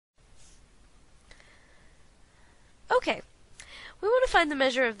Okay, we want to find the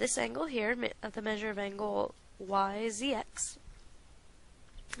measure of this angle here, the measure of angle YZX.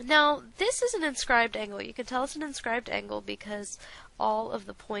 Now, this is an inscribed angle. You can tell it's an inscribed angle because all of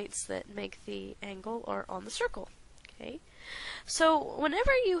the points that make the angle are on the circle. Okay, so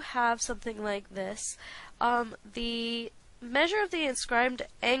whenever you have something like this, the measure of the inscribed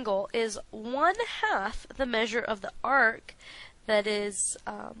angle is 1/2 the measure of the arc that is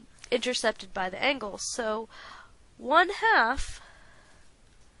intercepted by the angle. So 1/2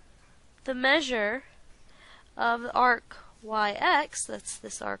 the measure of the arc YX, that's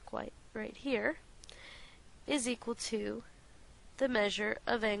this arc right here, is equal to the measure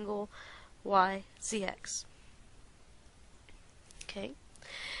of angle YZX. Okay.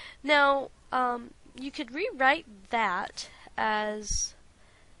 Now, you could rewrite that as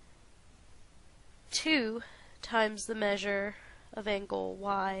 2 times the measure of angle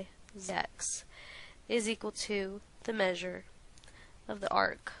YZX is equal to the measure of the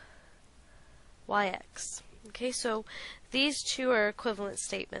arc YX. Okay, so these two are equivalent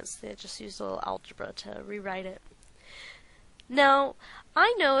statements. They just use a little algebra to rewrite it. Now,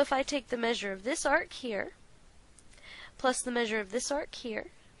 I know if I take the measure of this arc here, plus the measure of this arc here,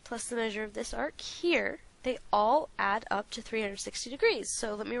 plus the measure of this arc here, they all add up to 360 degrees.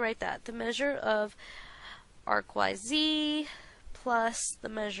 So let me write that. The measure of arc YZ plus the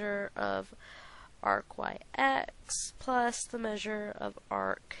measure of arc YX plus the measure of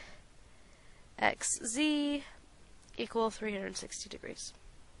arc XZ equal 360 degrees.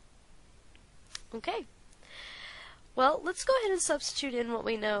 Okay. Well, let's go ahead and substitute in what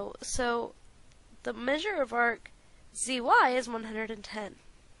we know. So the measure of arc ZY is 110.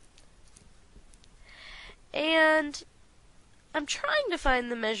 And I'm trying to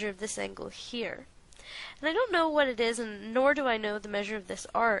find the measure of this angle here. And I don't know what it is, and nor do I know the measure of this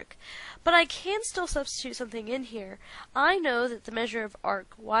arc. But I can still substitute something in here. I know that the measure of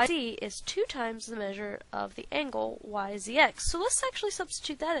arc YZ is 2 times the measure of the angle YZX. So let's actually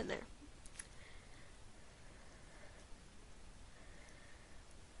substitute that in there.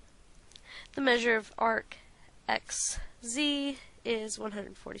 The measure of arc XZ is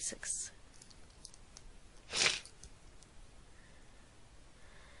 146.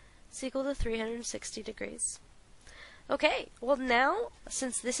 It's equal to 360 degrees. Okay, well now,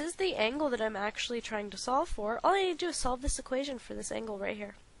 since this is the angle that I'm actually trying to solve for, all I need to do is solve this equation for this angle right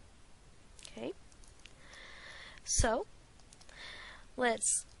here. Okay, so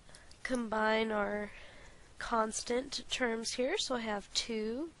let's combine our constant terms here. So I have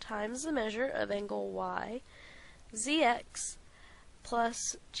 2 times the measure of angle Y ZX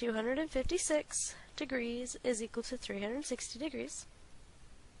plus 256 degrees is equal to 360 degrees.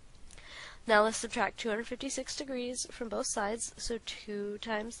 Now let's subtract 256 degrees from both sides, so 2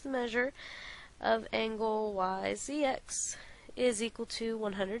 times the measure of angle YZX is equal to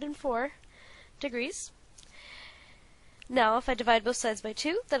 104 degrees. Now if I divide both sides by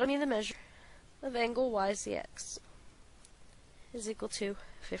 2, that'll mean the measure of angle YZX is equal to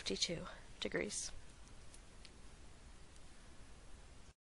 52 degrees.